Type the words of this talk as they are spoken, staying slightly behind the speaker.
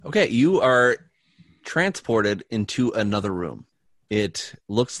Okay, you are transported into another room. It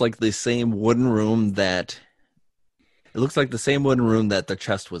looks like the same wooden room that the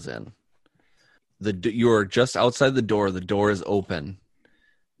chest was in. You're just outside the door. The door is open.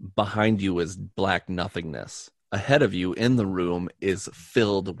 Behind you is black nothingness. Ahead of you in the room is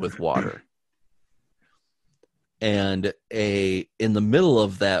filled with water. And in the middle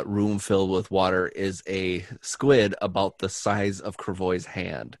of that room filled with water is a squid about the size of Kravoy's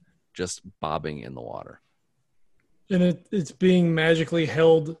hand, just bobbing in the water. And it's being magically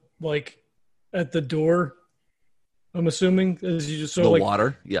held like at the door, I'm assuming, as you just saw.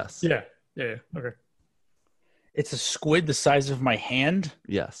 Water? Yes. Yeah. Okay. It's a squid the size of my hand?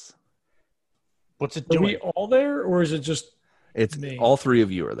 Yes. What's it Are doing? we all there, or is it just It's me? all three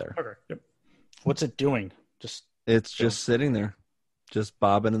of you are there. Okay. Yep. What's it doing? It's just sitting there, just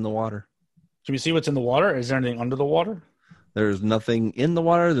bobbing in the water. Can we see what's in the water? Is there anything under the water? There's nothing in the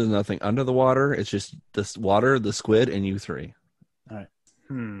water. There's nothing under the water. It's just this water, the squid, and you three. All right.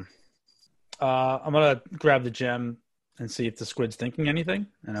 I'm going to grab the gem and see if the squid's thinking anything.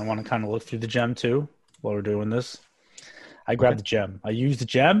 And I want to kind of look through the gem too while we're doing this. I grab the gem. I use the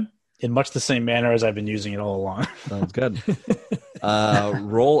gem in much the same manner as I've been using it all along. Sounds good.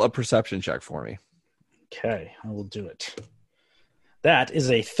 Roll a perception check for me. Okay, I will do it. That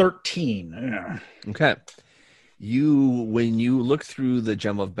is a 13. Okay. When you look through the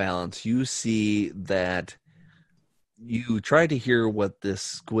gem of balance, you see that you try to hear what this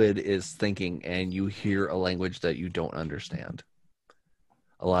squid is thinking, and you hear a language that you don't understand.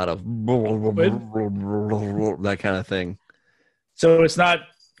 A lot of that kind of thing. So it's not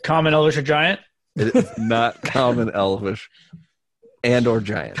common, elvish, or giant? It's not common, elvish, and or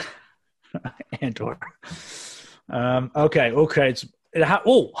giant. Okay. How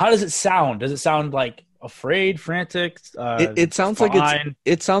does it sound? Does it sound like afraid, frantic? It sounds fine?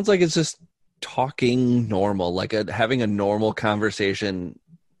 It sounds like it's just talking normal, like having a normal conversation,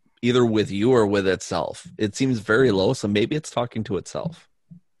 either with you or with itself. It seems very low, so maybe it's talking to itself.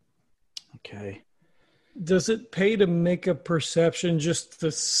 Okay. Does it pay to make a perception just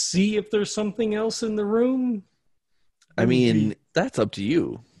to see if there's something else in the room? I mean, that's up to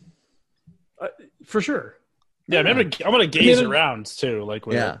you. For sure. Yeah, I'm gonna gaze around too.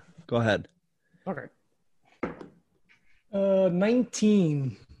 Go ahead. Okay.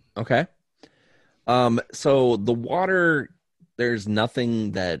 19. Okay. So the water, there's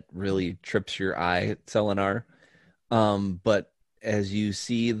nothing that really trips your eye, Selenar. But as you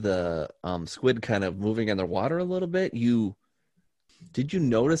see the squid kind of moving in the water a little bit, did you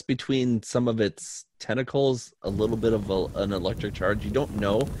notice between some of its tentacles a little bit of an electric charge? You don't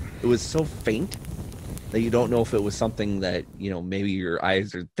know. It was so faint that you don't know if it was something that, maybe your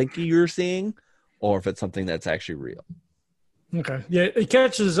eyes are thinking you're seeing, or if it's something that's actually real. Okay. Yeah, it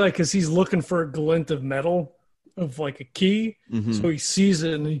catches his eye because he's looking for a glint of metal, of like a key. Mm-hmm. So he sees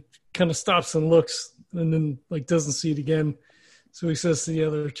it and he kind of stops and looks and then doesn't see it again. So he says to the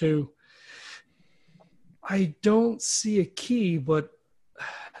other two, I don't see a key, but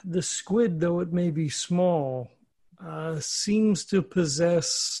the squid, though it may be small, seems to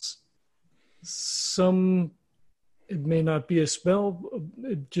possess some, it may not be a spell,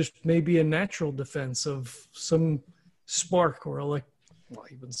 it just may be a natural defense of some spark or you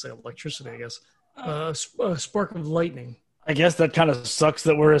wouldn't say electricity, I guess. A spark of lightning. I guess that kind of sucks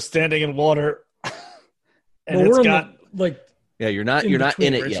that we're standing in water. And we're you're not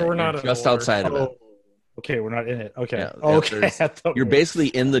in it yet. So we're not just outside of it. Okay, we're not in it. Okay. Yeah, okay. You're basically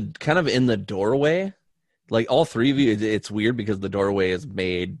in the doorway. Like all three of you, it's weird because the doorway is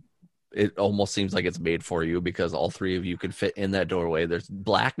made. It almost seems like it's made for you because all three of you could fit in that doorway. There's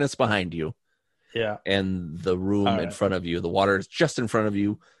blackness behind you. Yeah. And the room in front of you, the water is just in front of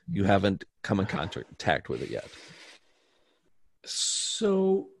you. You haven't come in contact with it yet.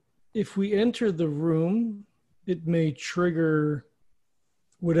 So if we enter the room, it may trigger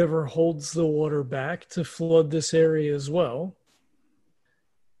whatever holds the water back to flood this area as well.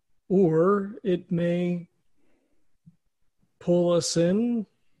 Or it may pull us in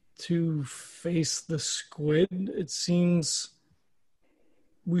to face the squid. It seems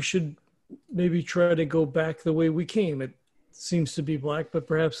we should maybe try to go back the way we came. It seems to be black, but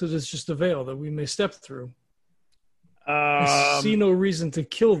perhaps it is just a veil that we may step through. I see no reason to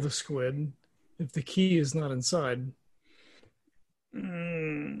kill the squid if the key is not inside. Let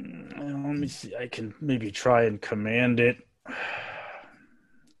me see. I can maybe try and command it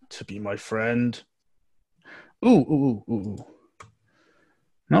to be my friend. Ooh.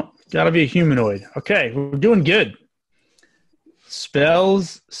 Nope, gotta be a humanoid. Okay, we're doing good.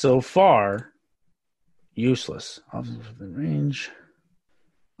 Spells so far useless. Within range.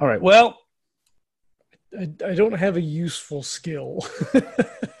 All right. Well, I don't have a useful skill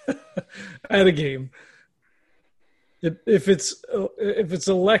at a game. If it's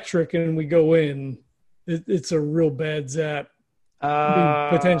electric and we go in, it's a real bad zap. I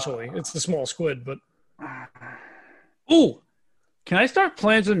mean, potentially, it's a small squid, but ooh, can I start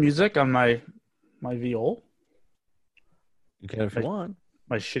playing some music on my viol? You can if you want.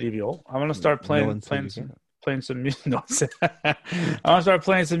 My shitty viol. I want to start playing some music. No, I want to start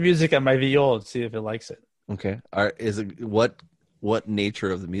playing some music on my viol and see if it likes it. Okay. Is it what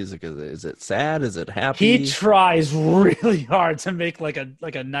nature of the music is it? Is it sad? Is it happy? He tries really hard to make like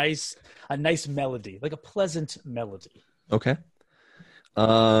a nice melody, like a pleasant melody. Okay.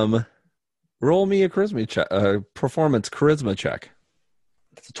 Roll me a charisma check, performance charisma check.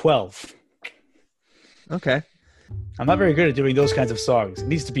 It's a 12. Okay. I'm not very good at doing those kinds of songs. It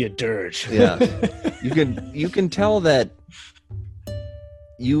needs to be a dirge. Yeah. You can tell that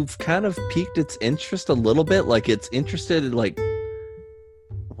you've kind of piqued its interest a little bit. Like it's interested in like,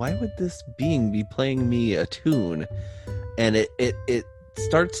 why would this being be playing me a tune? And it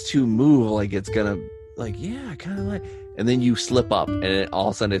starts to move like it's gonna like, yeah, kind of like, and then you slip up and all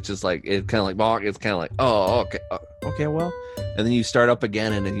of a sudden it's just like, it's kind of like, bonk. It's kind of like, oh, okay, well, and then you start up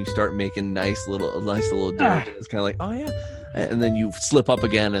again and then you start making nice little dirge. It's kind of like, oh yeah. And then you slip up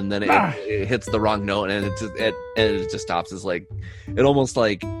again and then it hits the wrong note and it just stops. It's like, it almost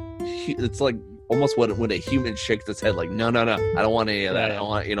like, it's like almost when a human shakes its head like, no, I don't want any of that. I don't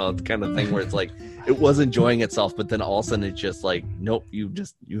want, the kind of thing where it's like, it was enjoying itself, but then all of a sudden it's just like, nope, you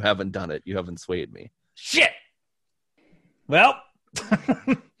haven't done it. You haven't swayed me. Shit. Well,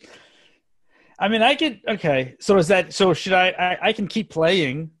 I mean, okay. So should I can keep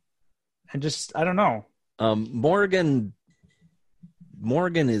playing and just, I don't know. Morgan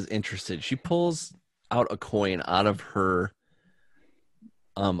is interested. She pulls out a coin out of her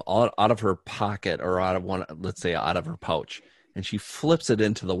pocket or out of her pouch, and she flips it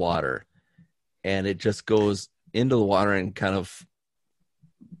into the water, and it just goes into the water and kind of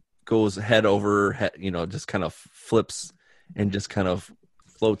goes head over head, just kind of flips and just kind of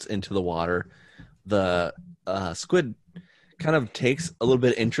floats into the water. The squid kind of takes a little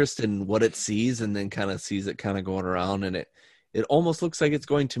bit of interest in what it sees and then kind of sees it kind of going around, and it almost looks like it's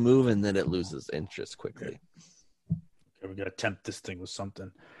going to move, and then it loses interest quickly. Okay, we got to tempt this thing with something.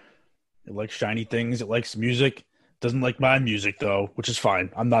 It likes shiny things. It likes music. Doesn't like my music, though, which is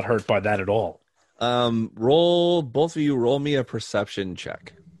fine. I'm not hurt by that at all. Both of you roll me a perception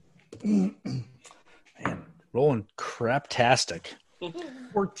check. Man, rolling craptastic.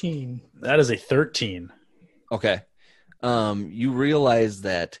 14. That is a 13. Okay. You realize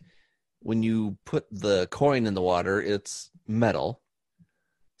that when you put the coin in the water, it's metal.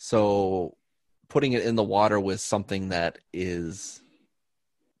 So putting it in the water with something that is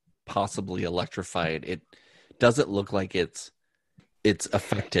possibly electrified, it doesn't look like it's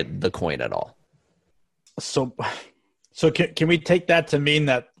affected the coin at all. So can we take that to mean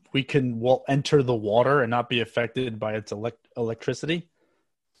that we can enter the water and not be affected by its electricity?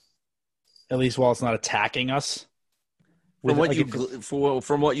 At least while it's not attacking us? From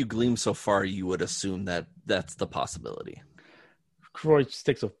what you glean so far, you would assume that that's the possibility. Croy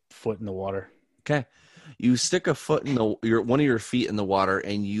sticks a foot in the water. Okay. You stick a foot in one of your feet in the water,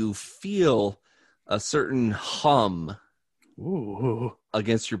 and you feel a certain hum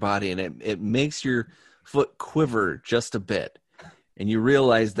against your body, and it makes your foot quiver just a bit. And you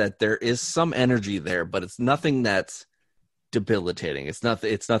realize that there is some energy there, but it's nothing that's debilitating. It's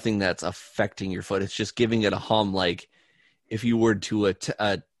nothing that's affecting your foot. It's just giving it a hum, like if you were to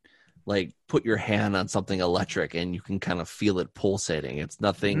like put your hand on something electric and you can kind of feel it pulsating. It's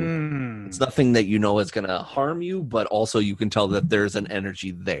nothing. It's nothing that is going to harm you, but also you can tell that there's an energy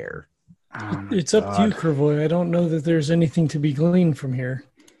there. It's up to you, Kravoy. I don't know that there's anything to be gleaned from here.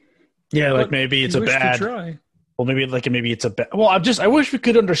 Yeah, like maybe it's a bad. Try. Well, maybe it's a bad. Well, I wish we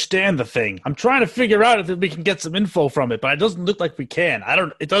could understand the thing. I'm trying to figure out if we can get some info from it, but it doesn't look like we can.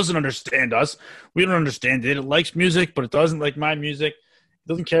 It doesn't understand us. We don't understand it. It likes music, but it doesn't like my music. It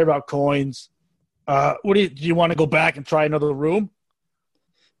doesn't care about coins. Do you want to go back and try another room?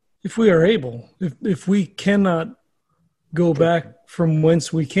 If we are able, if we cannot go back from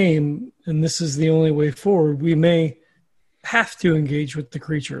whence we came, and this is the only way forward, we may have to engage with the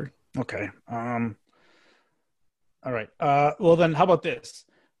creature. Okay. All right. Well, then how about this?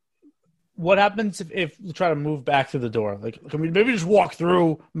 What happens if we try to move back to the door? Like, can we maybe just walk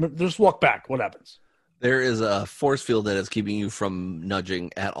through, just walk back? What happens? There is a force field that is keeping you from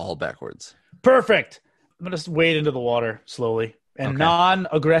nudging at all backwards. Perfect. I'm going to wade into the water slowly and Okay.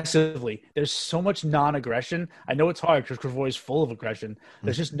 non-aggressively. There's so much non-aggression. I know it's hard because Cravoy is full of aggression.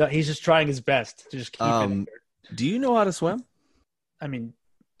 There's just he's just trying his best to just keep it. Do you know how to swim? I mean,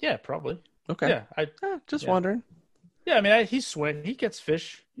 yeah, probably. Okay. Yeah, Just yeah. wondering. Yeah, I mean, he gets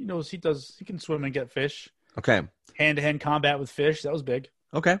fish. He knows he can swim and get fish. Okay. Hand-to-hand combat with fish, that was big.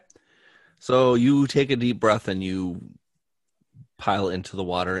 Okay. So you take a deep breath and you pile into the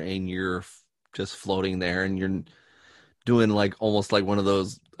water and you're just floating there and you're doing like almost like one of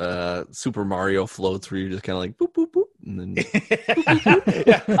those Super Mario floats where you're just kind of like boop, boop, boop. And then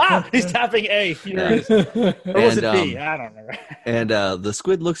Yeah. He's tapping A. Furious. Or was it B? I don't remember. And the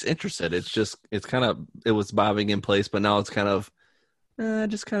squid looks interested. It was bobbing in place, but now it's kind of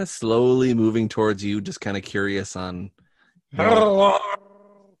just kind of slowly moving towards you, just kind of curious on. So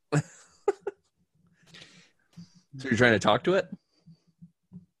you're trying to talk to it?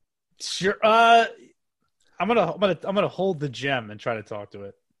 Sure. I'm gonna hold the gem and try to talk to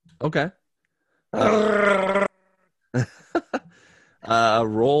it. Okay.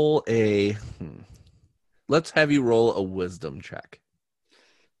 Roll a. Let's have you roll a wisdom check.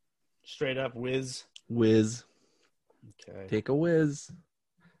 Straight up whiz. Whiz. Okay. Take a whiz.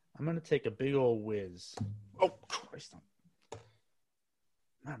 I'm gonna take a big old whiz. Oh Christ!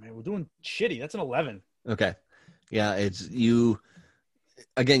 Man, we're doing shitty. That's an 11. Okay. Yeah, it's you.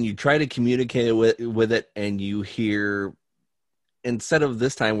 Again, you try to communicate with it, and you hear, instead of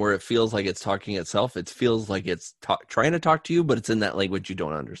this time where it feels like it's talking itself, it feels like it's trying to talk to you, but it's in that language you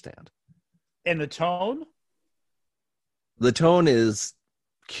don't understand. And the tone? The tone is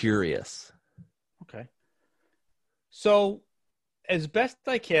curious. Okay. So, as best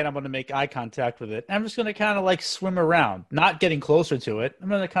I can, I'm going to make eye contact with it. I'm just going to kind of like swim around, not getting closer to it. I'm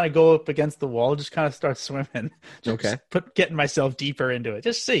going to kind of go up against the wall, just kind of start swimming. Okay. Getting myself deeper into it.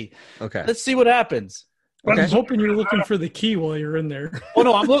 Just see. Okay. Let's see what happens. Okay. I'm hoping you're looking for the key while you're in there. Oh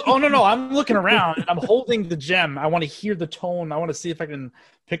no, I'm looking around and I'm holding the gem. I want to hear the tone. I want to see if I can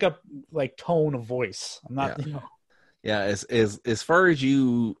pick up like tone of voice. I'm not, Yeah, as far as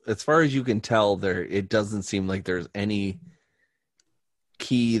you can tell, it doesn't seem like there's any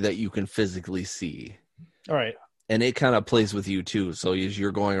key that you can physically see. All right. And it kind of plays with you too. So as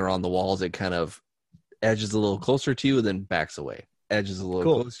you're going around the walls, it kind of edges a little closer to you and then backs away. Edges a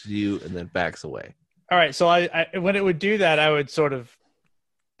little closer to you and then backs away. All right. So I when it would do that, I would sort of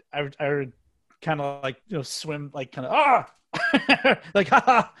I would kind of like swim like kind of like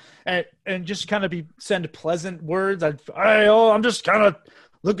and just kind of send pleasant words. I'm just kind of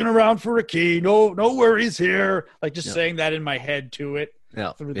looking around for a key. No worries here. Like just saying that in my head to it.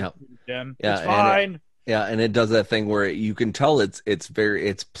 Yeah. Through the gem. Yeah, it's fine. And it does that thing where you can tell it's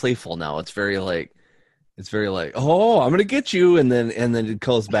playful now. It's very like, oh, I'm gonna get you, and then it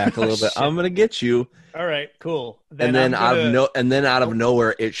goes back a little bit. I'm gonna get you. All right, cool. And then out of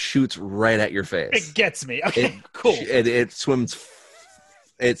nowhere, it shoots right at your face. It gets me. Okay, cool. It swims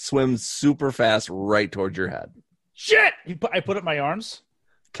super fast right towards your head. Shit! I put up my arms.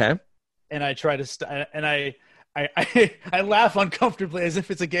 Okay. And I try to and I laugh uncomfortably as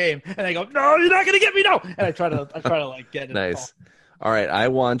if it's a game, and I go, "No, you're not gonna get me, no!" And I try to like get it. Nice. All right, I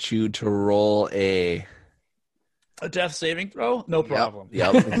want you to roll a death saving throw. No problem.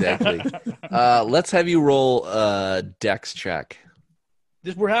 Yep, exactly. Let's have you roll a dex check.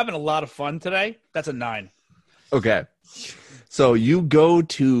 We're having a lot of fun today. That's a 9. Okay, so you go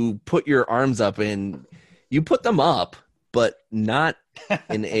to put your arms up, and you put them up, but not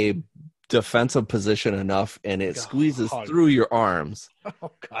in a defensive position enough, and it squeezes through your arms.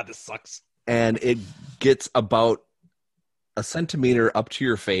 Oh God, this sucks. And it gets about a centimeter up to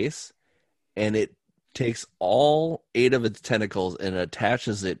your face, and it takes all 8 of its tentacles and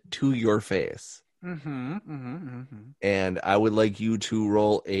attaches it to your face. And I would like you to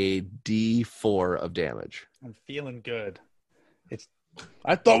roll a D4 of damage. I'm feeling good.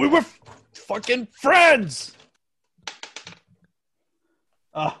 I thought we were fucking friends.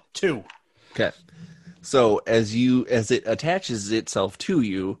 2. Okay. So as it attaches itself to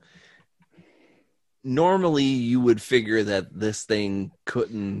you, normally you would figure that this thing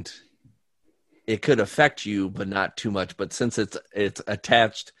could affect you, but not too much. But since it's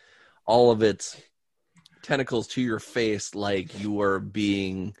attached all of its tentacles to your face, like you are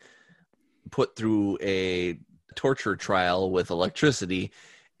being put through a torture trial with electricity,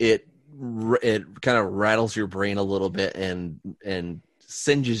 it kind of rattles your brain a little bit and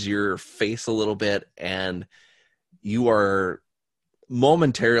singes your face a little bit, and you are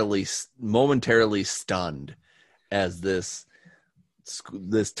momentarily stunned as this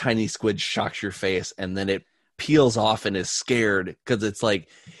tiny squid shocks your face, and then it peels off and is scared because it's like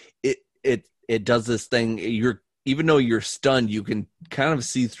it does this thing. even though you're stunned, you can kind of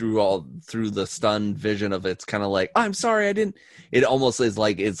see through the stunned vision of it's kind of like, I'm sorry, I didn't. It almost is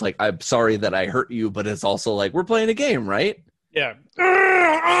like it's like I'm sorry that I hurt you, but it's also like we're playing a game, right? Yeah.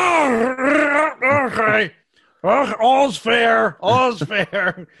 Okay. All's fair. All's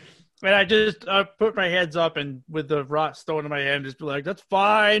fair. And I just put my hands up and with the rock stone in my hand, just be like, that's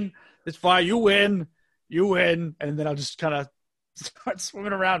fine. It's fine. You win. You win. And then I'll just kind of start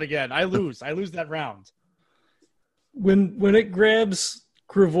swimming around again. I lose. I lose that round. When it grabs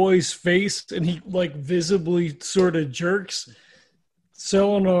Kravoy's face and he like visibly sort of jerks,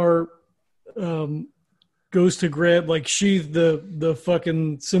 Selenar goes to grab, like sheathe the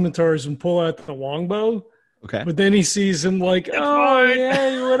fucking scimitars and pull out the longbow. Okay. But then he sees him like, It's oh, fine.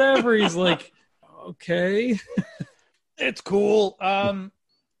 yeah, whatever. He's like, okay. It's cool.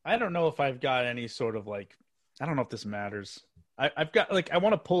 I don't know if I've got any sort of like, I don't know if this matters. I've got like, I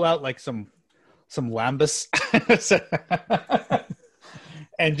want to pull out like some lambus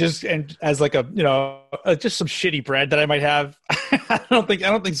and as like a, you know, just some shitty bread that I might have. I don't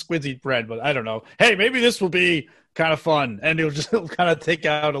think squids eat bread, but I don't know. Hey, maybe this will be kind of fun, and it'll kind of take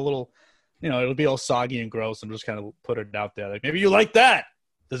out a little, you know, it'll be all soggy and gross, and just kind of put it out there. Like, maybe you like that.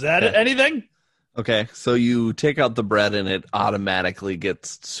 Does that anything? Okay, so you take out the bread and it automatically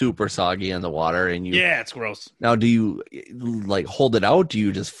gets super soggy in the water, and you. Yeah, it's gross. Now, do you like hold it out? Do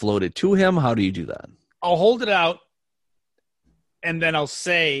you just float it to him? How do you do that? I'll hold it out, and then I'll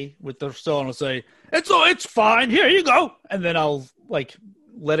say with the stone, I'll say, "It's fine. Here you go." And then I'll like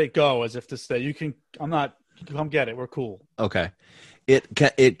let it go as if to say, "You can. Come get it. We're cool." Okay,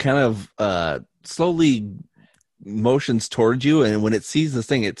 it kind of slowly motions towards you, and when it sees this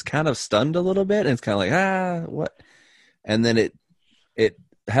thing, it's kind of stunned a little bit, and it's kind of like, what? And then it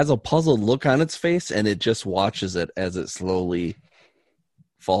has a puzzled look on its face, and it just watches it as it slowly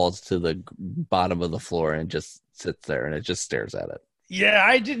falls to the bottom of the floor and just sits there, and it just stares at it. Yeah,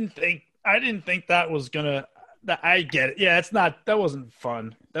 I didn't think that was gonna. I get it. Yeah, that wasn't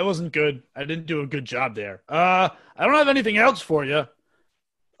fun. That wasn't good. I didn't do a good job there. I don't have anything else for you.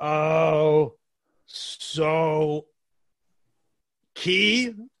 Oh, so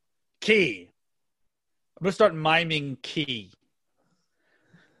key. I'm gonna start miming key.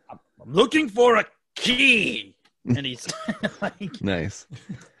 I'm looking for a key, and he's like, Nice.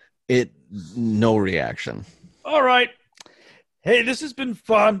 No reaction. all right. Hey, this has been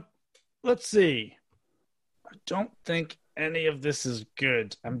fun. Let's see. I don't think any of this is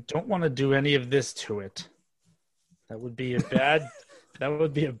good. I don't want to do any of this to it. That would be a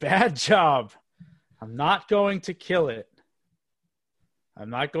bad job. I'm not going to kill it. I'm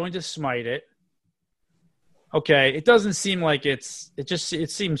not going to smite it. Okay, it doesn't seem like it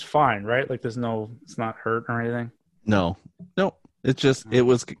seems fine, right? Like it's not hurt or anything. No. It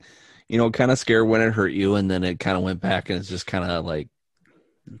was, kind of scared when it hurt you, and then it kind of went back, and it's just kind of like,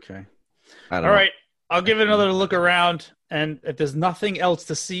 okay. I don't All know. right, I'll give it another look around, and if there's nothing else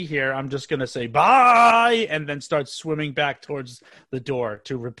to see here, I'm just gonna say bye, and then start swimming back towards the door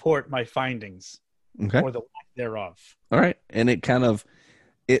to report my findings Okay. or the lack thereof. All right. And it kind of,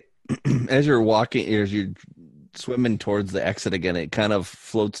 as you're walking, as you're swimming towards the exit again, it kind of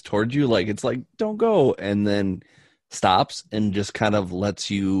floats towards you. Like, it's like, don't go. And then stops and just kind of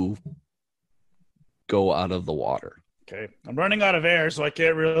lets you go out of the water. Okay, I'm running out of air, so I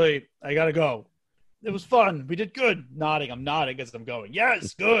gotta go. It was fun. We did good. I'm nodding as I'm going.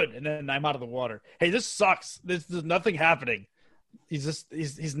 Yes, good. And then I'm out of the water. Hey, this sucks. There's nothing happening.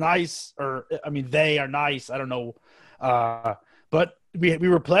 He's nice, or I mean, they are nice. I don't know. But we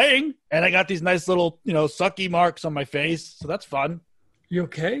were playing, and I got these nice little, sucky marks on my face. So that's fun. You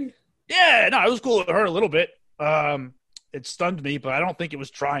okay? Yeah, no, it was cool. It hurt a little bit. It stunned me, but I don't think it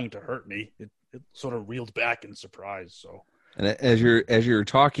was trying to hurt me. It sort of reeled back in surprise. So. And as you're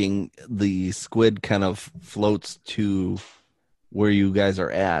talking, the squid kind of floats to where you guys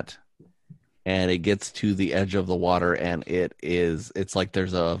are at, and it gets to the edge of the water, and it's like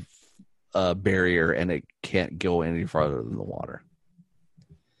there's a barrier, and it can't go any farther than the water.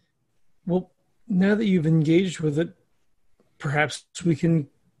 Well, now that you've engaged with it, perhaps we can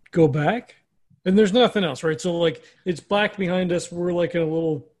go back. And there's nothing else, right? So, like, it's black behind us. We're like in a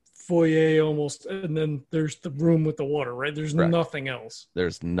little foyer almost, and then there's the room with the water, right? There's Correct. nothing else.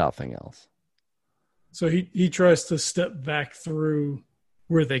 There's nothing else. So he tries to step back through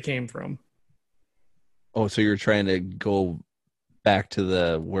where they came from. Oh, so you're trying to go back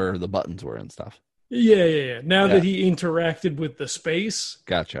to where the buttons were and stuff. Yeah. Now that he interacted with the space,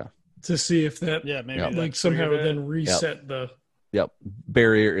 Gotcha. to see if that, maybe Yep. like somehow then reset the. Yep.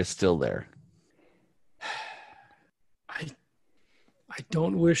 Barrier is still there. I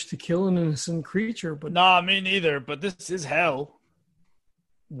don't wish to kill an innocent creature, but Nah, me neither. But this is hell.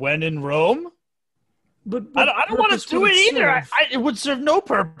 When in Rome, but I don't want purpose to do would it it either. serve? It would serve no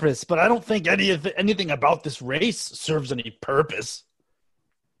purpose. But I don't think anything about this race serves any purpose.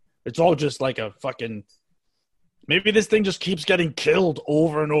 It's all just like a fucking. Maybe this thing just keeps getting killed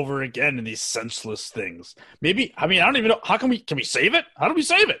over and over again in these senseless things. Maybe I don't even know. How can we save it? How do we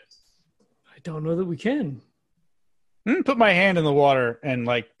save it? I don't know that we can. Put my hand in the water and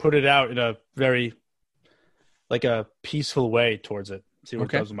like put it out in a very like a peaceful way towards it. See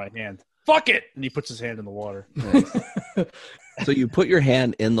what it does with my hand. Fuck it! And he puts his hand in the water. Nice. So you put your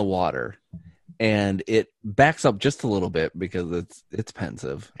hand in the water, and it backs up just a little bit because it's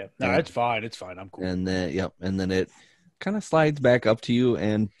pensive. Yeah. No, it's fine. It's fine. I'm cool. And then it kind of slides back up to you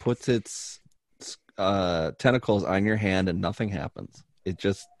and puts its tentacles on your hand, and nothing happens. It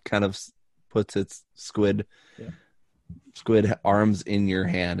just kind of puts its squid arms in your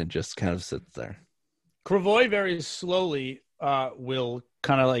hand and just kind of sits there. Kravoy very slowly will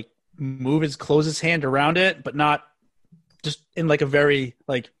kind of like close his hand around it, but not just in like a very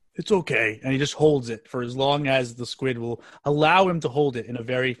like it's okay, and he just holds it for as long as the squid will allow him to hold it in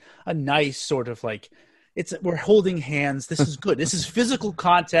a nice sort of like we're holding hands. This is good. This is physical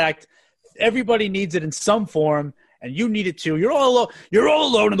contact. Everybody needs it in some form, and you need it too. You're all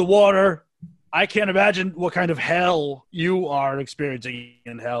alone in the water. I can't imagine what kind of hell you are experiencing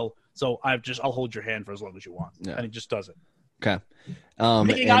in hell. So I'll hold your hand for as long as you want. Yeah. And he just does it. Okay.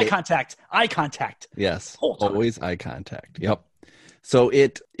 Making eye contact. Eye contact. Yes. Whole time. Always eye contact. Yep. So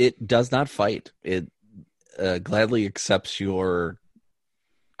it does not fight. It gladly accepts your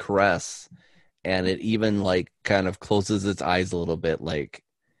caress, and it even like kind of closes its eyes a little bit, like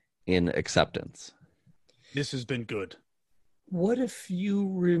in acceptance. This has been good. What if you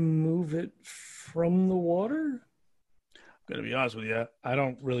remove it from the water? I'm going to be honest with you. I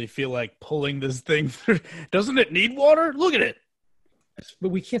don't really feel like pulling this thing through. Doesn't it need water? Look at it. But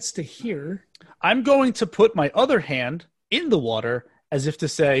we can't stay here. I'm going to put my other hand in the water as if to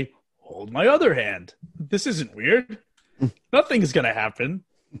say, hold my other hand. This isn't weird. Nothing's going to happen.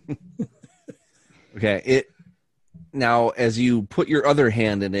 Okay. Now, as you put your other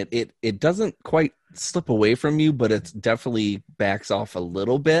hand in it, it doesn't quite slip away from you, but it's definitely backs off a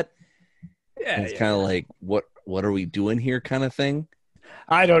little bit. Yeah, it's kind of like, what are we doing here kind of thing?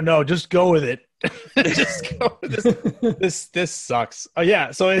 I don't know. Just go with it. Just go with this. This sucks. Oh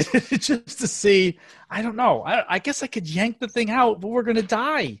yeah. So it's just to see. I don't know. I guess I could yank the thing out, but we're gonna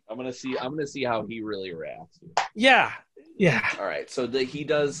die. I'm gonna see how he really reacts. Yeah. Yeah. All right. So he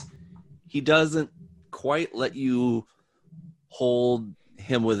doesn't quite let you hold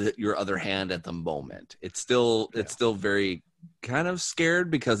him with your other hand at the moment. It's still very kind of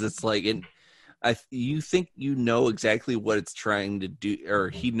scared because it's like you think you know exactly what it's trying to do,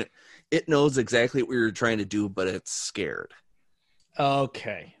 or it knows exactly what you're trying to do, but it's scared.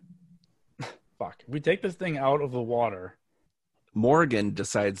 Okay. Fuck. We take this thing out of the water. Morgan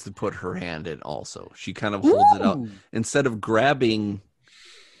decides to put her hand in also. She kind of holds it out. Instead of grabbing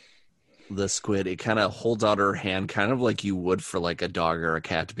the squid, it kind of holds out her hand, kind of like you would for like a dog or a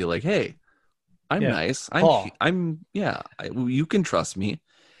cat to be like, hey, I'm nice. You can trust me.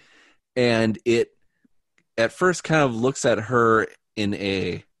 And it at first kind of looks at her in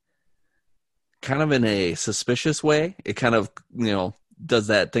a suspicious way. It kind of, does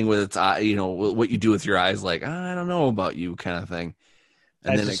that thing with its eye, what you do with your eyes, like, I don't know about you kind of thing.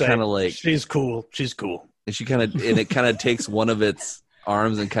 And then it kind of like, she's cool. And it kind of takes one of its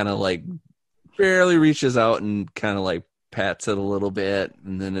arms and kind of like barely reaches out and kind of like pats it a little bit.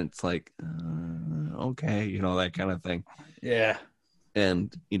 And then it's like, okay, that kind of thing. Yeah.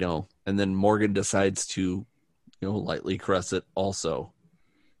 And, and then Morgan decides to, lightly caress it also.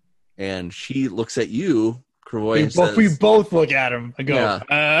 And she looks at you, Kravoy, and says, we both look at him and go,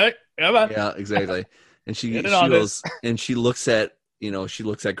 yeah. Come on. Yeah, exactly. And she goes, and she looks at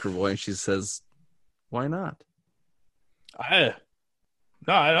Kravoy and she says, why not? I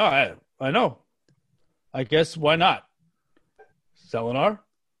know. I guess why not? Selenar?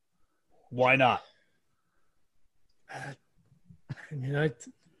 Why not? I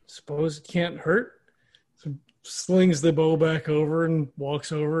suppose it can't hurt. So slings the bow back over and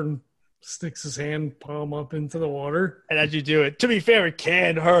walks over and sticks his hand palm up into the water. And as you do it, to be fair, it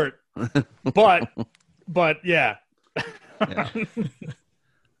can hurt. but yeah. Yeah.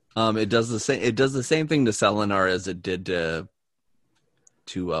 It does the same thing to Selenar as it did to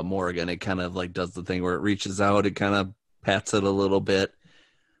Morgan. It kind of like does the thing where it reaches out, it kind of pats it a little bit.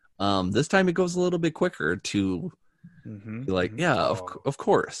 This time it goes a little bit quicker to be like, yeah, of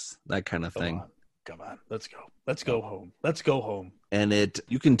course, that kind of thing. come on, let's go. Let's go home. Let's go home. And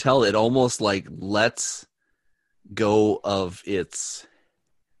you can tell it almost like lets go of its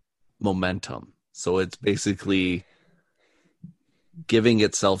momentum. So it's basically giving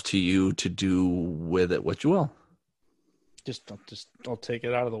itself to you to do with it what you will. I'll take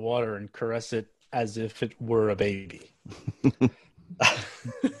it out of the water and caress it as if it were a baby.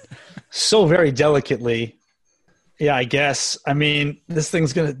 So very delicately. Yeah, I guess. I mean, this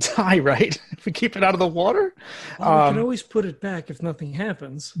thing's going to die, right? If we keep it out of the water? Well, we can always put it back if nothing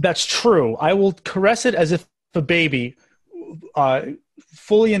happens. That's true. I will caress it as if a baby,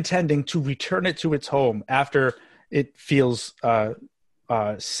 fully intending to return it to its home after it feels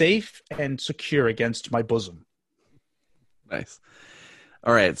safe and secure against my bosom. Nice.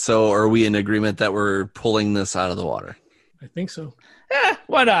 All right. So are we in agreement that we're pulling this out of the water? I think so.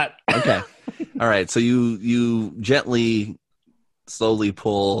 Why not? Okay. All right. So you gently, slowly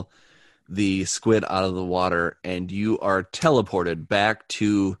pull the squid out of the water, and you are teleported back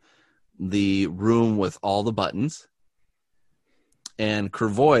to the room with all the buttons. And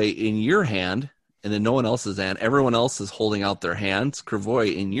Kervoy, in your hand, and in no one else's hand, everyone else is holding out their hands.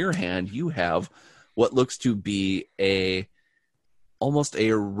 Kervoy, in your hand, you have what looks to be almost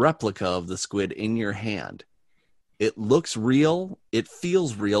a replica of the squid in your hand. It looks real, it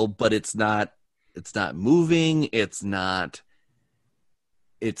feels real, but it's not moving, it's not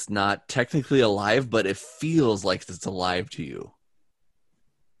technically alive, but it feels like it's alive to you.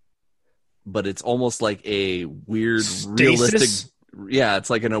 But it's almost like a weird realistic, it's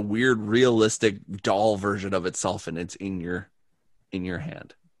like in a weird realistic doll version of itself, and it's in your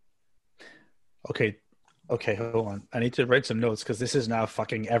hand. Okay, hold on. I need to write some notes because this is now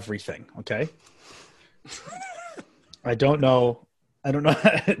fucking everything. Okay. I don't know. I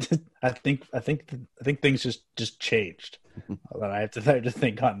think things just changed. I have to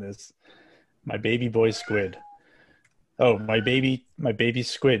think on this. My baby boy squid. Oh, my baby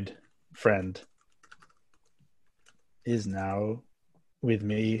squid friend is now with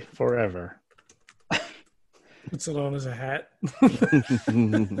me forever. Puts it on as a hat.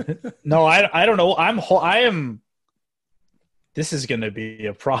 No, I don't know. I am. This is going to be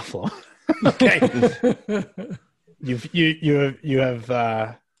a problem. Okay. You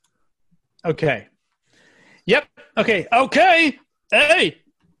have okay. Yep. Okay. Hey,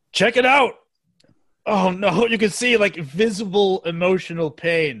 check it out. Oh no, you can see like visible emotional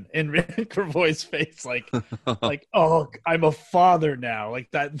pain in Kervoy's face, like oh, I'm a father now, like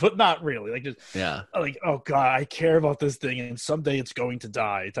that, but not really, like just like oh god, I care about this thing, and someday it's going to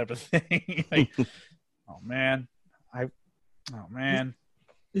die, type of thing. Like, oh man.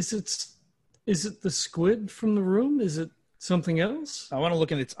 Is it the squid from the room? Is it something else? I want to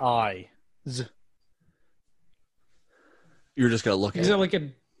look in its eyes. You're just gonna look at it. Is it like a?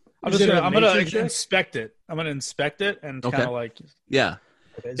 I'm gonna inspect it. I'm gonna inspect it and kind of like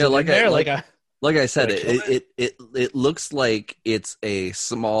like I said, it looks like it's a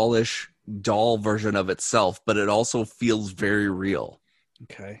smallish doll version of itself, but it also feels very real.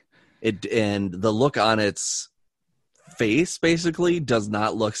 Okay. And the look on its face basically does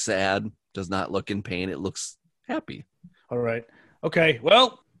not look sad, does not look in pain. It looks happy. All right. Okay.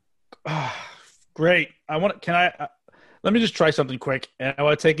 Well, great. Let me just try something quick, and I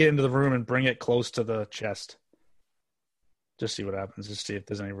want to take it into the room and bring it close to the chest. Just see what happens. Just see if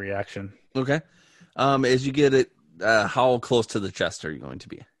there's any reaction. Okay. As you get it, how close to the chest are you going to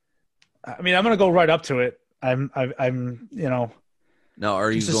be? I mean, I'm going to go right up to it. I'm Now,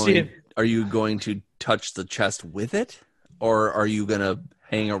 are you going to touch the chest with it, or are you going to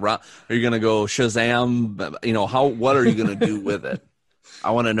hang around? Are you going to go Shazam? What are you going to do with it? I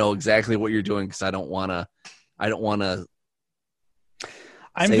want to know exactly what you're doing, because I don't want to. I'm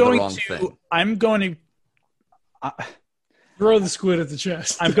going to throw the squid at the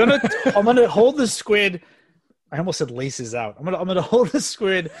chest. I'm gonna hold the squid. I almost said laces out. I'm gonna hold the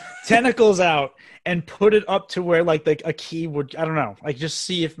squid tentacles out and put it up to where like a key would. I don't know. Like just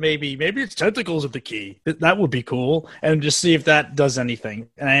see if maybe its tentacles are the key. That would be cool. And just see if that does anything.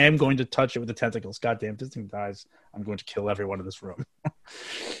 And I am going to touch it with the tentacles. Goddamn, if this thing dies, I'm going to kill everyone in this room.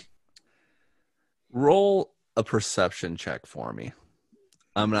 Roll a perception check for me.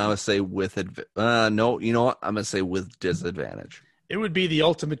 I'm gonna say with no, you know what? I'm gonna say with disadvantage. It would be the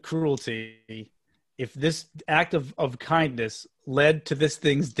ultimate cruelty if this act of kindness led to this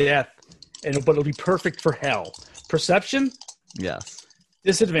thing's death, but it'll be perfect for hell. Perception? Yes.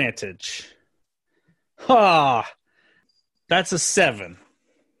 Disadvantage. That's a 7.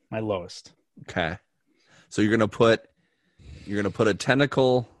 My lowest. Okay. So you're gonna put a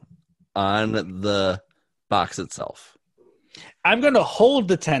tentacle on the box itself. I'm going to hold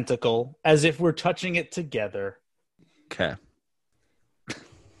the tentacle as if we're touching it together. Okay.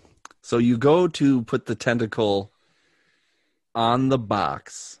 So you go to put the tentacle on the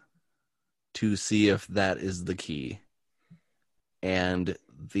box to see if that is the key. And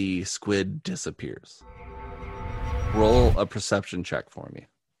the squid disappears. Roll a perception check for me.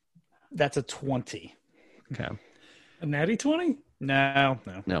 That's a 20. Okay. A natty 20? No.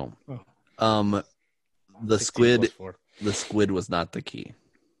 Oh. The 16 plus squid 4. The squid was not the key.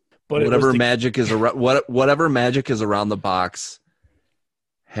 But whatever magic is around whatever magic is around the box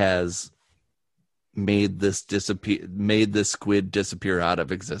has made this squid disappear out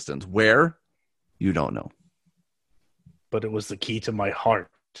of existence. Where? You don't know. But it was the key to my heart.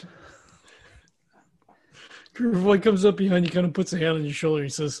 Boy comes up behind you, kind of puts a hand on your shoulder, and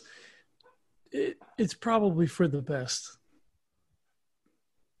he says, "It's probably for the best."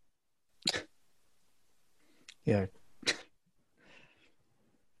 Yeah.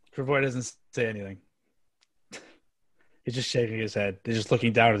 Travoy doesn't say anything. He's just shaking his head. He's just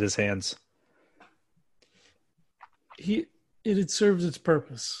looking down at his hands. It had served its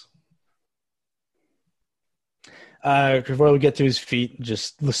purpose. Travoy will get to his feet,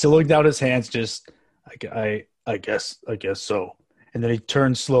 just still looking down at his hands, just, I guess so. And then he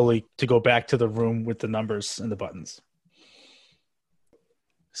turns slowly to go back to the room with the numbers and the buttons.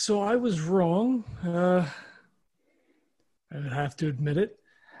 So I was wrong. I would have to admit it.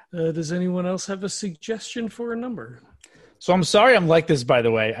 Does anyone else have a suggestion for a number? So I'm sorry I'm like this, by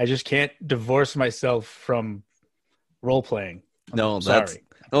the way. I just can't divorce myself from role playing. No, sorry.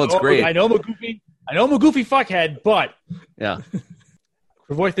 It's great. I know I'm a goofy fuckhead, but yeah.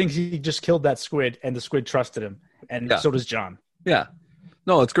 Travoy thinks he just killed that squid, and the squid trusted him, and so does John. Yeah.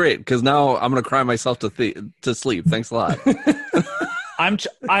 No, it's great because now I'm gonna cry myself to sleep. Thanks a lot.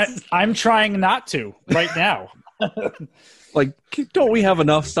 I'm trying not to right now. Like, don't we have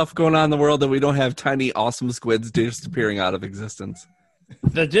enough stuff going on in the world that we don't have tiny, awesome squids disappearing out of existence?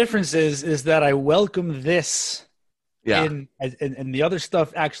 The difference is that I welcome this. Yeah. And the other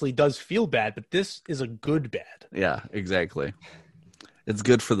stuff actually does feel bad, but this is a good bad. Yeah, exactly. It's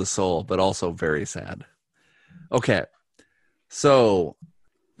good for the soul, but also very sad. Okay. So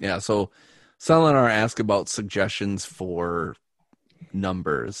Selenar asked about suggestions for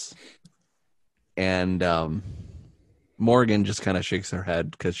numbers. And Morgan just kind of shakes her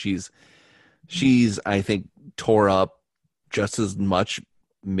head because she's I think tore up just as much,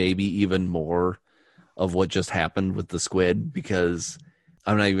 maybe even more, of what just happened with the squid, because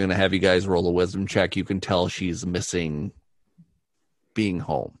I'm not even going to have you guys roll a wisdom check. You can tell she's missing being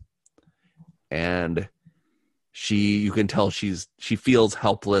home, and you can tell she feels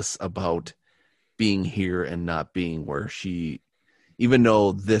helpless about being here and not being where even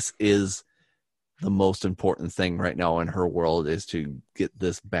though this is the most important thing right now in her world, is to get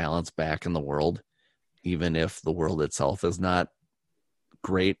this balance back in the world, even if the world itself is not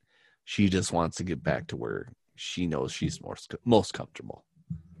great. She just wants to get back to where she knows she's most comfortable.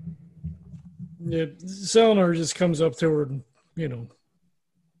 Yeah, Selenar just comes up to her and,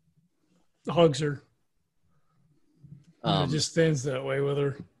 hugs her. Just stands that way with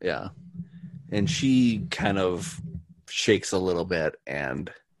her. Yeah. And she kind of shakes a little bit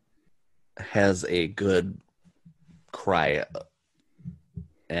and has a good cry.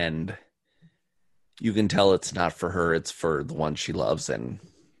 And you can tell it's not for her, it's for the one she loves. And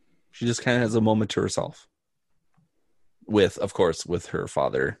she just kind of has a moment to herself. Of course, with her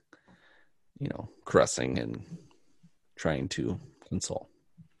father, caressing and trying to console.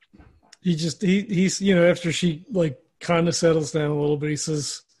 He's after she kind of settles down a little bit, he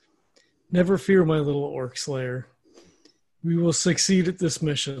says, "Never fear, my little orc slayer. We will succeed at this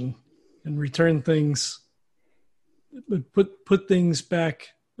mission and return things, put things back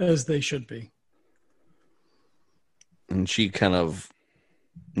as they should be." And she kind of,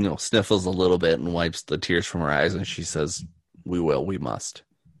 sniffles a little bit and wipes the tears from her eyes, and she says, we must.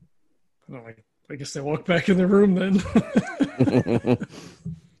 I guess they walk back in the room then.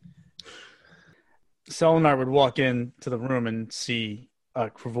 Selenar would walk into the room and see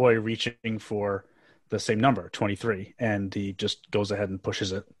Travoy reaching for the same number, 23, and he just goes ahead and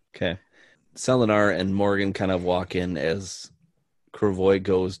pushes it. Okay. Selenar and Morgan kind of walk in as Travoy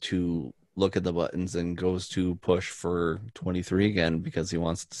goes to look at the buttons and goes to push for 23 again because he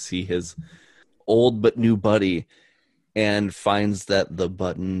wants to see his old but new buddy, and finds that the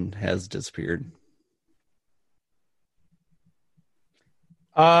button has disappeared.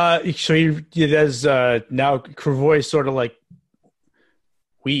 So he does now. Travoy sort of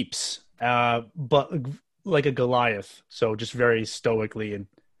weeps, but like a Goliath. So just very stoically and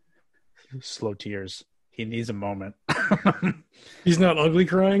slow tears. He needs a moment. He's not ugly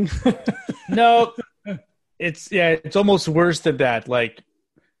crying. No, it's almost worse than that. Like,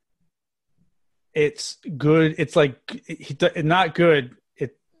 it's good. It's like not good.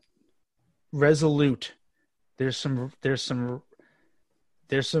 It resolute. There's some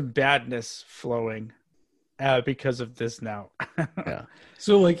badness flowing because of this now. Yeah.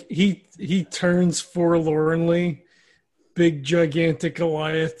 So like he turns forlornly, big gigantic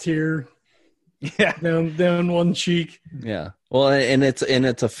Goliath tear Yeah. down one cheek. Yeah. Well, and it's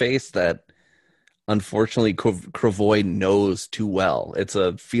a face that unfortunately Kravoy knows too well. It's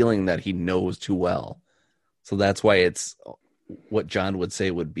a feeling that he knows too well. So that's why it's what John would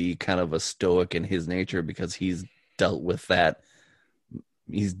say would be kind of a stoic in his nature, because he's dealt with that.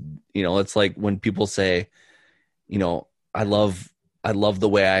 He's, it's like when people say, I love the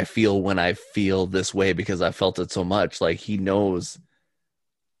way I feel when I feel this way because I felt it so much. Like, he knows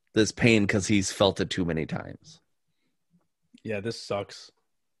this pain because he's felt it too many times. Yeah, this sucks.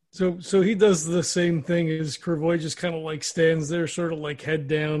 So he does the same thing as Kravoy, just kind of like stands there, sort of like head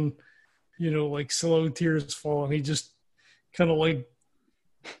down, like slow tears fall, and he just kind of like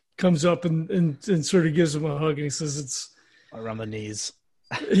comes up and sort of gives him a hug, and he says, "It's Around the knees."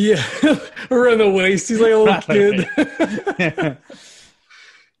 Yeah, around the waist. He's like a little kid.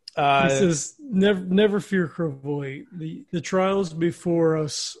 He says, "Never fear, Kravoy. The trials before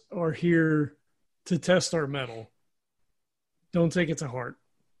us are here to test our mettle. Don't take it to heart."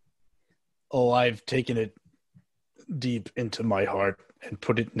 Oh, I've taken it deep into my heart and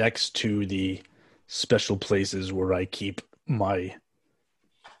put it next to the special places where I keep my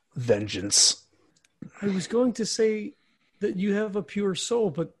vengeance. I was going to say that you have a pure soul,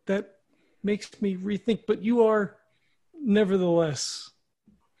 but that makes me rethink. But you are, nevertheless,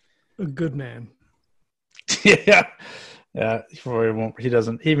 a good man. Yeah. He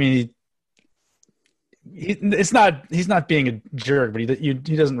doesn't. I mean, he's not being a jerk, but he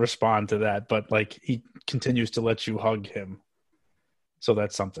doesn't respond to that. But like, he continues to let you hug him. So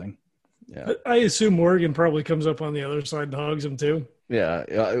that's something. Yeah. I assume Morgan probably comes up on the other side and hugs him too.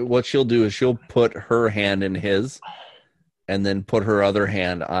 Yeah. What she'll do is she'll put her hand in his and then put her other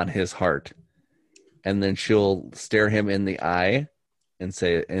hand on his heart. And then she'll stare him in the eye and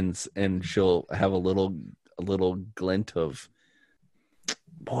say, and she'll have a little glint of,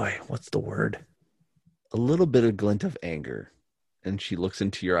 boy, what's the word? A little bit of glint of anger. And she looks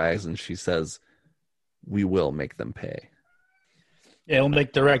into your eyes and she says, "We will make them pay." Yeah, he'll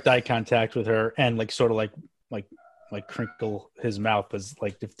make direct eye contact with her and like sort of like crinkle his mouth as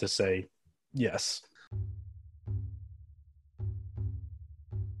like if to say yes.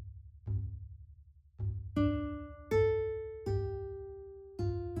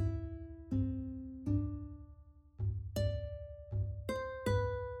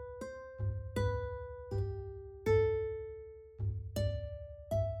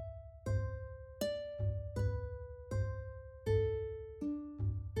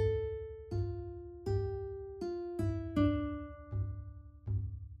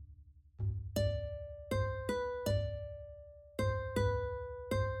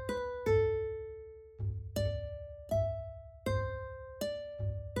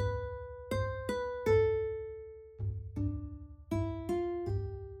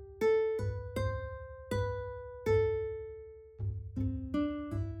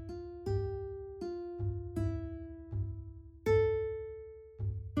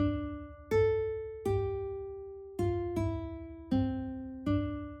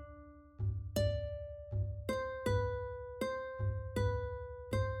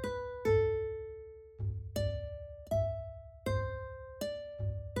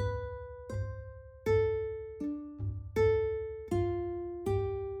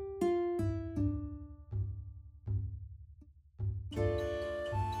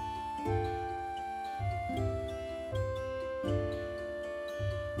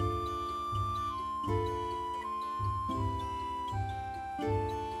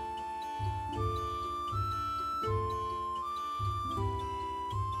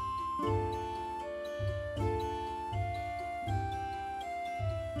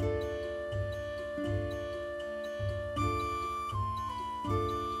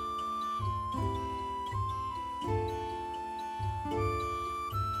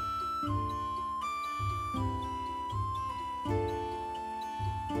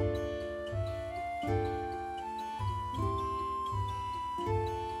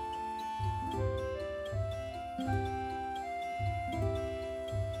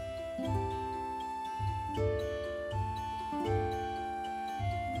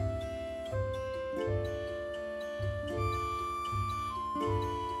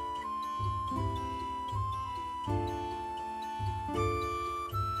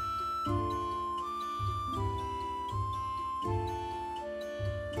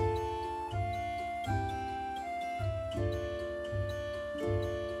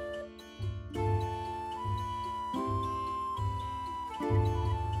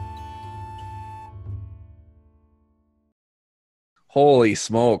 Holy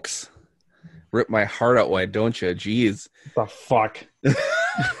smokes. Rip my heart out wide, don't you? Jeez. The fuck?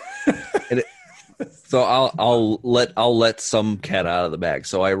 So I'll let some cat out of the bag.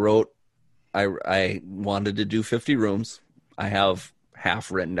 So I wrote, I wanted to do 50 rooms. I have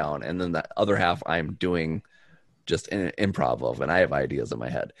half written down, and then the other half I'm doing just an improv of, and I have ideas in my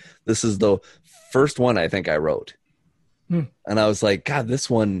head. This is the first one I think I wrote. And I was like, God, this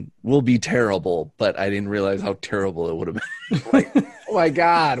one will be terrible, but I didn't realize how terrible it would have been. Like, oh my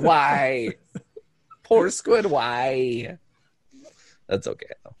God, why? Poor squid, why? That's okay.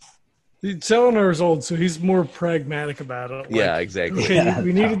 Selinar's old, so he's more pragmatic about it. Like, Yeah, exactly. Okay, Yeah,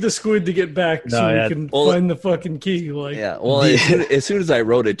 we needed the squid to get back so yeah. we can Well, find the fucking key. Like, Yeah, well, as soon as I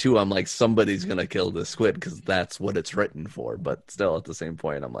wrote it too, I'm like, somebody's gonna kill the squid because that's what it's written for. But still, at the same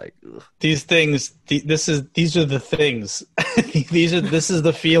point, I'm like, ugh. These things. These are the things. This is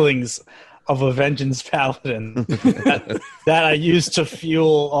the feelings of a vengeance paladin that I use to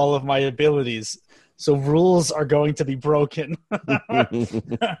fuel all of my abilities. So rules are going to be broken.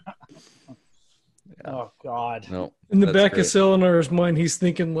 Oh God! No. in the that's back great. of Selinar's mind, he's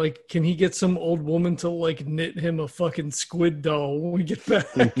thinking like, can he get some old woman to like knit him a fucking squid doll when we get back?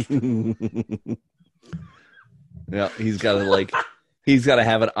 Yeah, he's got to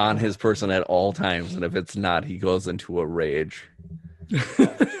have it on his person at all times, and if it's not, he goes into a rage.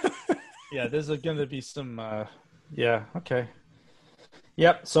 Yeah, there's going to be some. Yeah. Okay.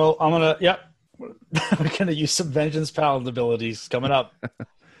 Yep. So I'm gonna. Yep. I'm gonna use some vengeance paladin abilities coming up.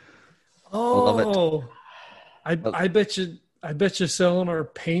 Love it. Oh, I bet you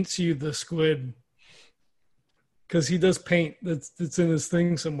Selinar paints you the squid because he does paint. That's in his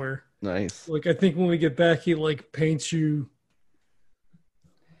thing somewhere. Nice. Like I think when we get back, he like paints you.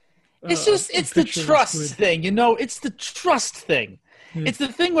 It's a the picture of trust squid. thing, you know. It's the trust thing. Hmm. It's the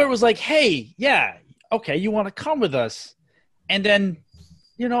thing where it was like, hey, yeah, okay, you want to come with us, and then,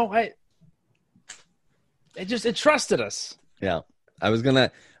 you know, it trusted us. Yeah, I was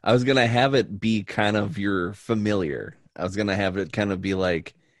gonna have it be kind of your familiar. I was gonna have it kind of be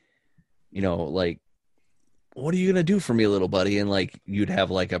like, you know, like, what are you gonna do for me, little buddy? And like, you'd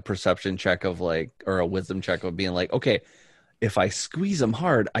have like a perception check of like, or a wisdom check of being like, okay, if I squeeze him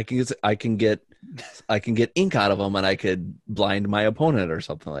hard, I can get ink out of him, and I could blind my opponent or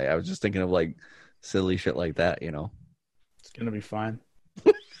something like that. I was just thinking of like silly shit like that, you know. It's gonna be fine.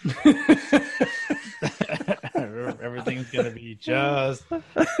 Everything's gonna be just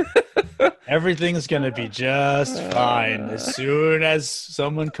fine. As soon as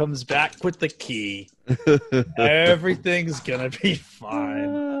someone comes back with the key, everything's gonna be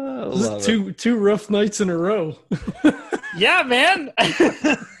fine. This is two rough nights in a row. Yeah, man.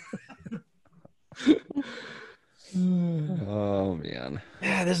 Oh man.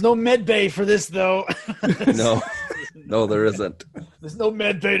 Yeah, there's no med bay for this though. No, there isn't. There's no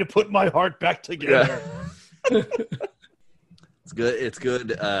med bay to put my heart back together. It's good. It's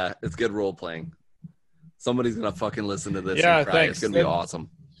good. It's good role playing. Somebody's gonna fucking listen to this. Yeah, and cry. thanks. It's gonna be awesome.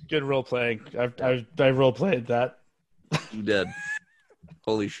 Good role playing. I role played that. You did.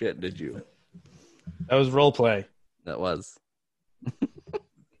 Holy shit! Did you? That was role play. That was.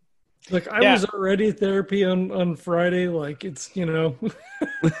 Like I was already at therapy on Friday. Like it's, you know.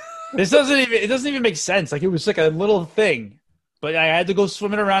 It doesn't even make sense. Like it was like a little thing, but I had to go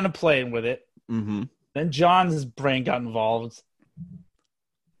swimming around and playing with it. Mm-hmm. Then John's brain got involved.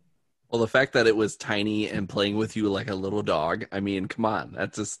 Well, the fact that it was tiny and playing with you like a little dog. I mean, come on.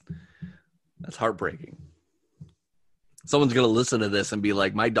 That's heartbreaking. Someone's gonna listen to this and be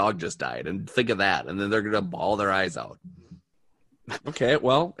like, "My dog just died," and think of that, and then they're gonna bawl their eyes out. Okay,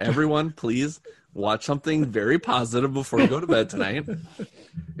 well, everyone, please watch something very positive before you go to bed tonight.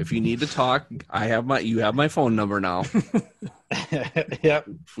 If you need to talk, you have my phone number now. Yep.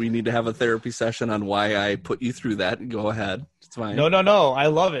 If we need to have a therapy session on why I put you through that, go ahead. It's fine. No. I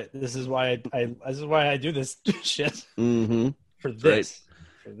love it. This is why I do this shit. Mm-hmm. For this.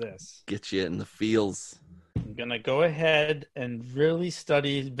 Get you in the feels. I'm gonna go ahead and really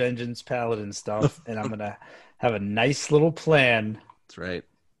study Vengeance Paladin stuff, and I'm gonna have a nice little plan. That's right.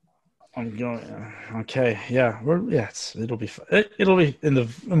 I'm going. Okay, yeah, it'll be fine. It'll be, in the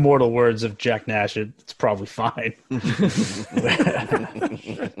immortal words of Jack Nash, it's probably fine. It's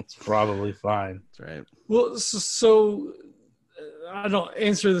probably fine. That's right. Well, so I don't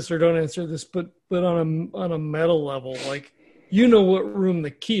answer this or don't answer this, but on a meta level, like you know what room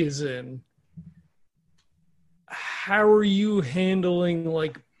the key is in. How are you handling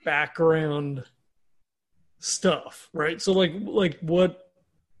like background stuff, right? So like what?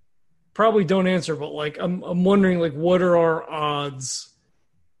 Probably don't answer, but like I'm wondering like what are our odds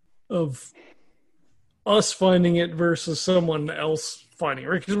of us finding it versus someone else finding it,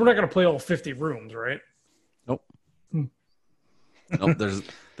 right? Because we're not going to play all 50 rooms, right? Nope. Nope.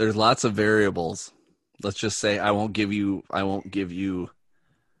 There's lots of variables. Let's just say I won't give you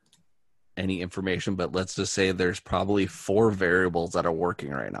any information, but let's just say there's probably 4 variables that are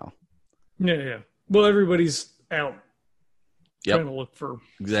working right now. Yeah. Well, everybody's out trying to look for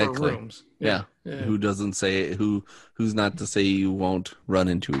rooms. Yeah. Who doesn't say who's not to say you won't run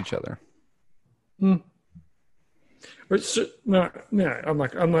into each other? I'm gonna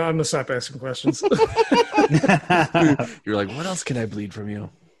stop asking questions. You're like, what else can I bleed from you?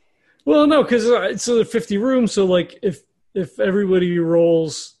 Well, no, because it's 50 rooms. So, like, if everybody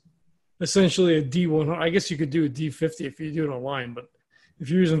rolls essentially a D100, I guess you could do a D50 if you do it online. But if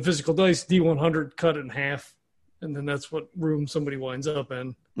you're using physical dice, D100, cut it in half, and then that's what room somebody winds up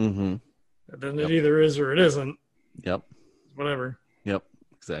in. Mm-hmm. And then it either is or it isn't. Yep. Whatever. Yep.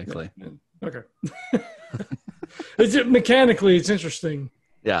 Exactly. Yeah. Okay. Mechanically, it's interesting.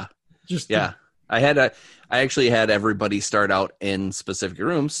 Yeah. I actually had everybody start out in specific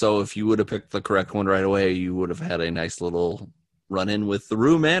rooms. So if you would have picked the correct one right away, you would have had a nice little run in with the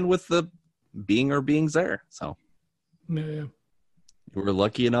room and with the being or beings there. So yeah. You were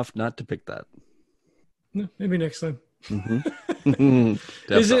lucky enough not to pick that. Maybe next time. Mm-hmm.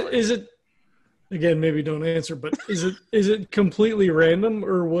 Is it again, maybe don't answer, but is it completely random,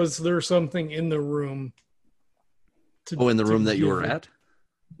 or was there something in the room in the room that you were at?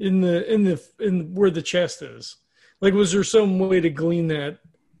 In where the chest is. Like, was there some way to glean that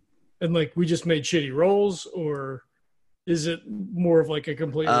and like we just made shitty rolls, or is it more of like a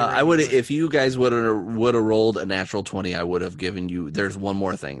completely I would, if you guys would have rolled a natural 20, I would have given you, there's one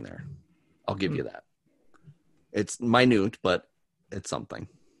more thing there. I'll give you that. It's minute, but it's something.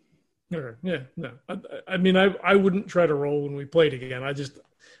 Okay. Yeah, no. I mean, I wouldn't try to roll when we played again.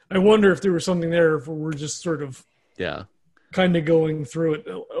 I wonder if there was something there, if we're just sort of kind of going through it,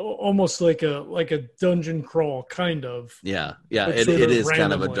 almost like a dungeon crawl, kind of. Yeah. It is randomly.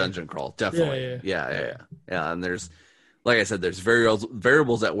 Kind of a dungeon crawl, definitely. Yeah. And there's, like I said, there's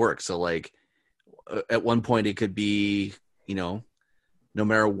variables at work. So like at one point it could be, no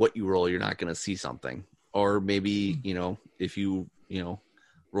matter what you roll, you're not going to see something. Or maybe, if you,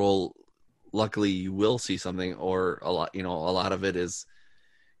 roll, luckily you will see something, or a lot of it is,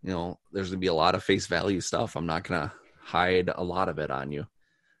 there's going to be a lot of face value stuff. I'm not going to hide a lot of it on you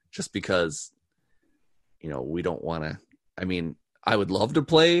just because, we don't want to, I would love to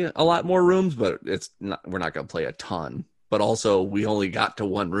play a lot more rooms, but we're not going to play a ton. But also we only got to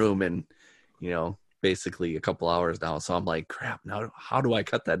one room in, basically a couple hours now. So I'm like, crap, now how do I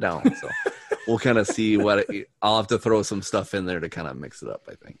cut that down? So we'll kind of see I'll have to throw some stuff in there to kind of mix it up,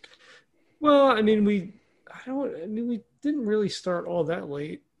 I think. Well, we didn't really start all that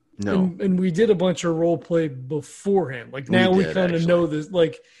late. No. And we did a bunch of role play beforehand. Like now we kind of know this,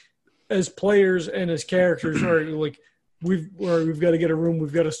 like as players and as characters are like, we've got to get a room.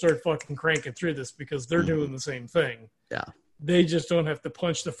 We've got to start fucking cranking through this because they're doing the same thing. Yeah. They just don't have to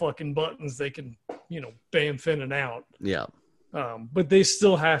punch the fucking buttons. They can, bamf in and out. Yeah. But they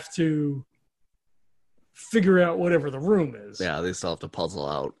still have to figure out whatever the room is. Yeah, they still have to puzzle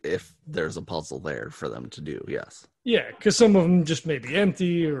out if there's a puzzle there for them to do. Yes. Yeah, because some of them just may be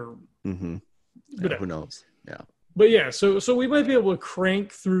empty or who knows? Yeah. But yeah, so we might be able to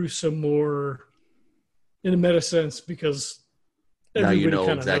crank through some more in a meta sense because now you know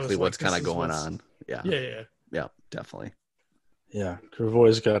exactly what's kind of going on. Yeah. Yeah, definitely. Yeah,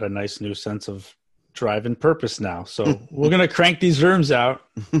 Kervoy's got a nice new sense of drive and purpose now. So we're going to crank these rooms out.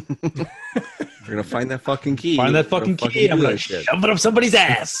 We're going to find that fucking key. Find that fucking key. I'm going to shove it up somebody's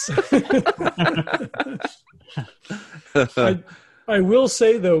ass. I will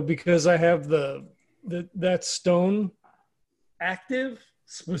say, though, because I have that stone active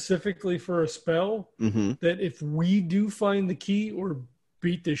specifically for a spell, that if we do find the key or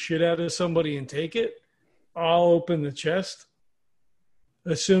beat the shit out of somebody and take it, I'll open the chest.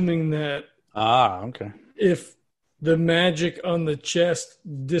 Assuming that okay. If the magic on the chest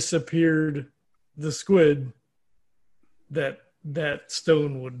disappeared the squid, that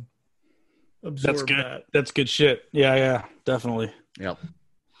stone would absorb That's good. that. That's good shit. Yeah, definitely. Yep.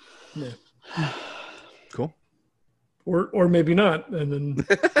 Yeah. Cool. Or maybe not, and then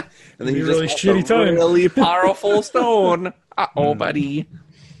and then you really just shitty time. Really powerful stone. Buddy.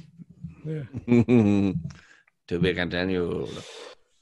 Yeah. To be continued.